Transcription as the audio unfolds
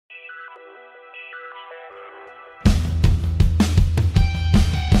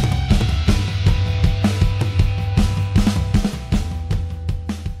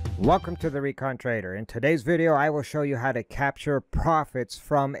Welcome to the Recon Trader. In today's video, I will show you how to capture profits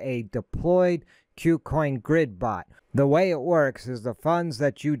from a deployed KuCoin grid bot. The way it works is the funds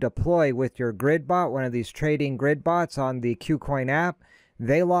that you deploy with your grid bot, one of these trading grid bots on the KuCoin app,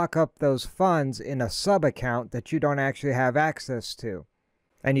 they lock up those funds in a sub account that you don't actually have access to.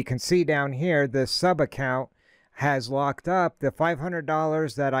 And you can see down here, this sub account has locked up the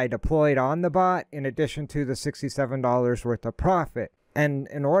 $500 that I deployed on the bot in addition to the $67 worth of profit. And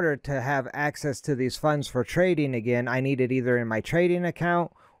in order to have access to these funds for trading again, I need it either in my trading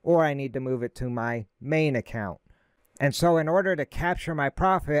account or I need to move it to my main account. And so in order to capture my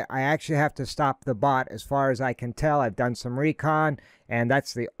profit, I actually have to stop the bot. As far as I can tell, I've done some recon, and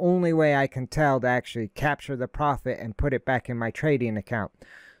that's the only way I can tell to actually capture the profit and put it back in my trading account.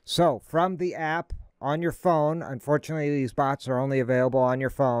 So from the app on your phone, unfortunately these bots are only available on your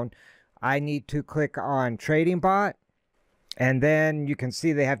phone, I need to click on Trading Bot. And then you can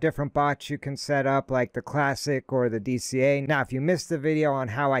see they have different bots you can set up, like the Classic or the DCA. Now, if you missed the video on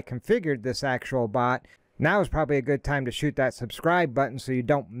how I configured this actual bot, now is probably a good time to shoot that subscribe button so you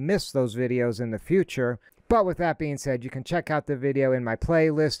don't miss those videos in the future. But with that being said, you can check out the video in my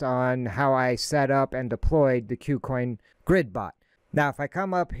playlist on how I set up and deployed the KuCoin grid bot. Now, if I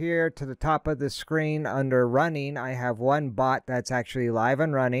come up here to the top of the screen under running, I have one bot that's actually live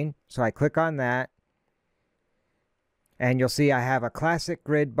and running. So I click on that. And you'll see I have a classic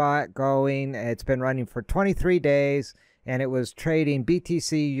grid bot going. It's been running for 23 days, and it was trading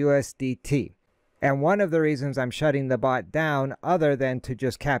BTC USDT. And one of the reasons I'm shutting the bot down, other than to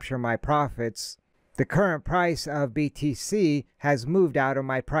just capture my profits, the current price of BTC has moved out of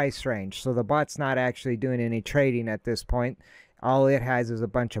my price range. So the bot's not actually doing any trading at this point. All it has is a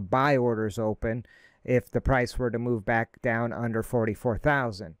bunch of buy orders open if the price were to move back down under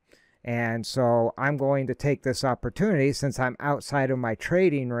 44,000. And so I'm going to take this opportunity, since I'm outside of my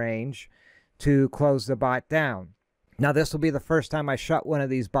trading range, to close the bot down. Now, this will be the first time I shut one of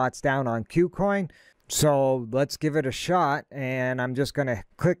these bots down on KuCoin. So let's give it a shot. And I'm just going to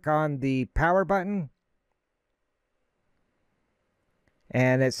click on the power button.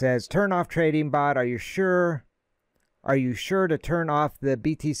 And it says, turn off trading bot. Are you sure? Are you sure to turn off the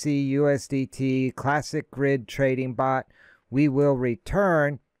BTC USDT classic grid trading bot? We will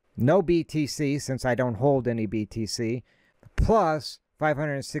return no BTC, since I don't hold any BTC, plus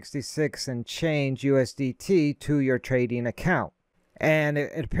 566 and change USDT to your trading account. And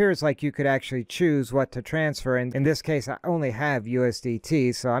it appears like you could actually choose what to transfer. And in this case, I only have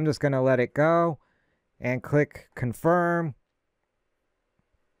USDT, so I'm just going to let it go and click confirm.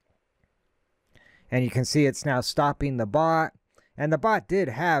 And you can see it's now stopping the bot. And the bot did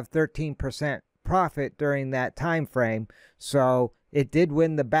have 13% profit during that time frame, so it did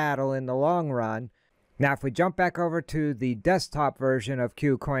win the battle in the long run. Now, if we jump back over to the desktop version of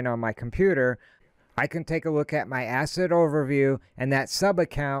KuCoin on my computer, I can take a look at my asset overview, and that sub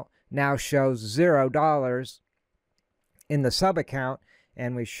account now shows $0 in the sub account.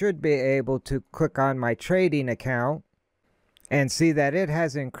 And we should be able to click on my trading account and see that it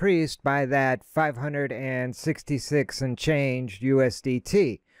has increased by that 566 and change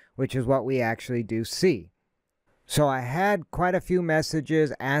USDT, which is what we actually do see. So I had quite a few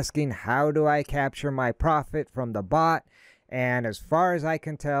messages asking how do I capture my profit from the bot, and as far as I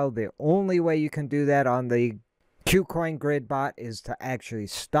can tell, the only way you can do that on the KuCoin grid bot is to actually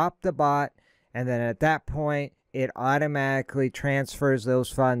stop the bot, and then at that point it automatically transfers those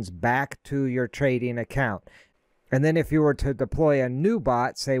funds back to your trading account. And then if you were to deploy a new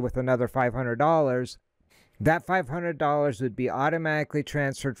bot, say with another $500, that $500 would be automatically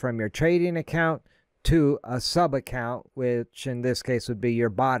transferred from your trading account to a sub account, which in this case would be your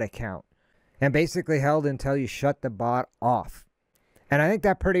bot account, and basically held until you shut the bot off. And I think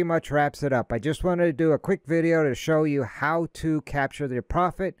that pretty much wraps it up. I just wanted to do a quick video to show you how to capture the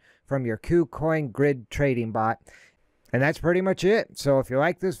profit from your KuCoin grid trading bot. And that's pretty much it. So if you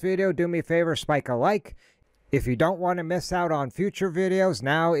like this video, do me a favor, spike a like. If you don't want to miss out on future videos,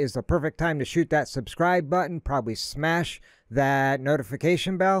 now is the perfect time to shoot that subscribe button. Probably smash that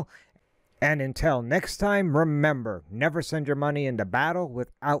notification bell. And until next time, remember, never send your money into battle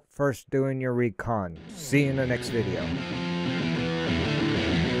without first doing your recon. See you in the next video.